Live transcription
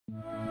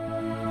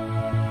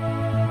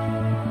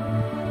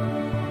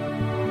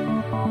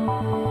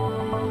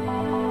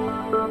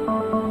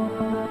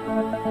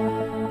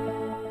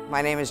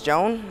My name is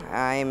Joan.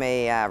 I'm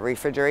a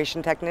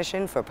refrigeration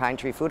technician for Pine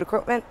Tree Food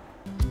Equipment.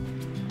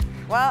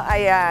 Well,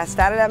 I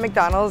started at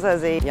McDonald's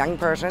as a young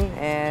person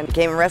and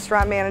became a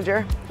restaurant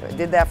manager. I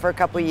did that for a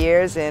couple of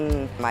years,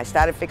 and I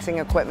started fixing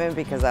equipment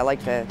because I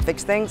like to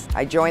fix things.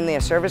 I joined the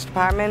service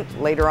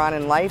department later on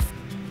in life,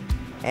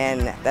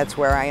 and that's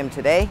where I am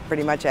today.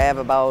 Pretty much I have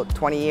about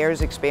 20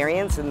 years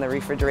experience in the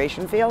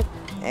refrigeration field,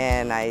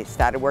 and I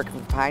started working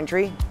for Pine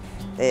Tree.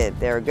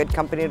 They're a good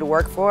company to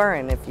work for,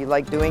 and if you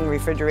like doing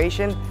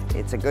refrigeration,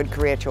 it's a good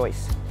career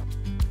choice.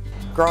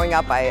 Growing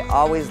up, I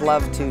always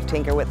loved to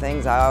tinker with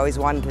things. I always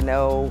wanted to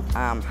know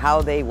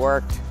how they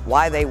worked,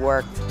 why they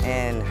worked,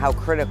 and how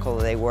critical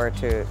they were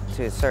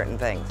to certain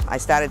things. I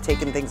started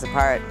taking things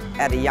apart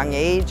at a young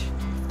age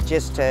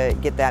just to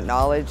get that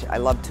knowledge. I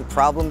love to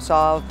problem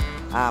solve.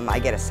 I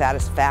get a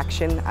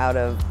satisfaction out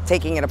of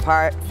taking it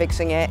apart,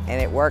 fixing it,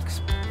 and it works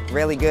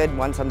really good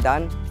once I'm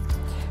done.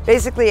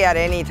 Basically, at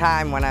any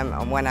time when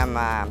I'm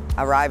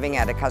arriving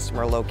at a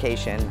customer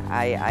location,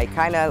 I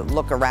kind of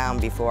look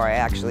around before I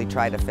actually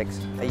try to fix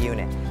a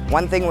unit.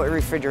 One thing with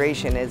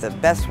refrigeration is the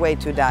best way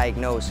to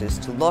diagnose is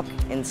to look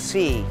and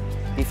see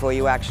before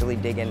you actually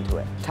dig into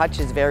it. Touch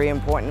is very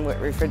important with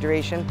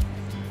refrigeration,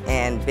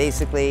 and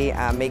basically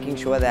making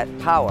sure that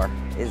power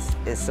is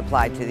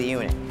supplied to the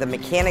unit. The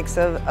mechanics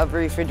of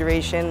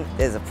refrigeration,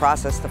 there's a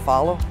process to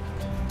follow,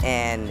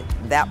 and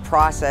that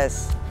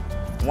process,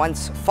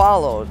 once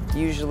followed,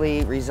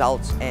 usually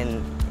results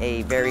in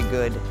a very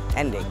good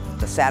ending.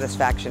 The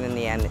satisfaction in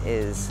the end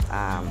is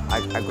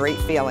a great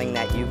feeling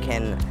that you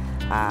can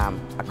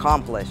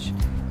accomplish,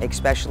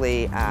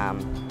 especially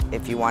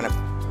if you want to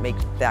make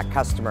that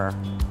customer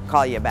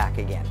call you back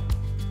again.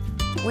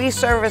 We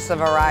service a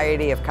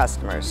variety of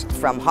customers,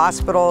 from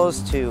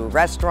hospitals to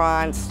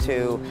restaurants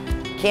to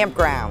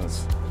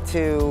campgrounds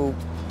to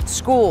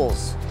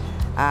schools.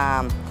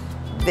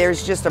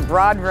 There's just a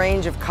broad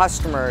range of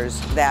customers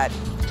that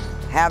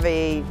have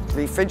a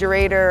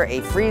refrigerator,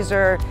 a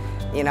freezer,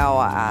 you know,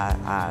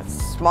 a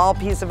small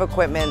piece of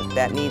equipment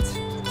that needs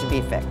to be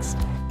fixed.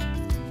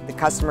 The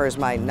customer is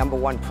my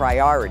 #1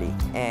 priority,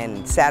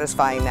 and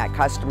satisfying that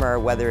customer,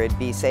 whether it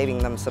be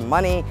saving them some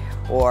money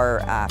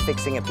or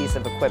fixing a piece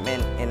of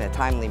equipment in a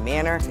timely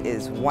manner,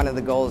 is one of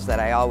the goals that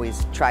I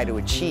always try to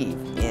achieve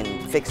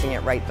in fixing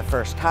it right the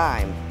first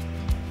time.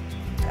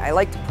 I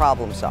like to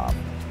problem solve.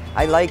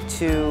 I like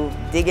to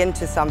dig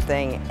into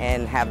something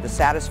and have the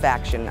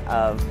satisfaction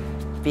of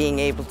being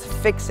able to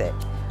fix it,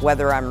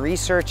 whether I'm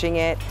researching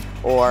it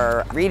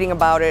or reading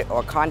about it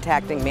or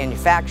contacting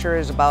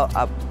manufacturers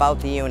about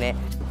the unit.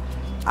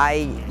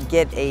 I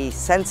get a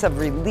sense of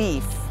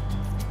relief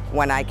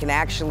when I can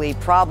actually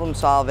problem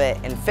solve it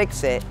and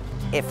fix it.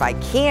 If I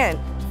can't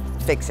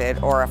fix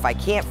it, or if I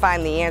can't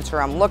find the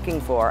answer I'm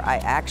looking for, I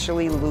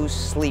actually lose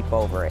sleep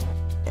over it.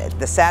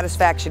 The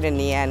satisfaction in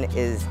the end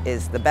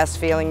is the best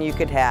feeling you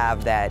could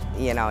have, that,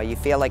 you know, you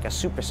feel like a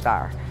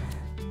superstar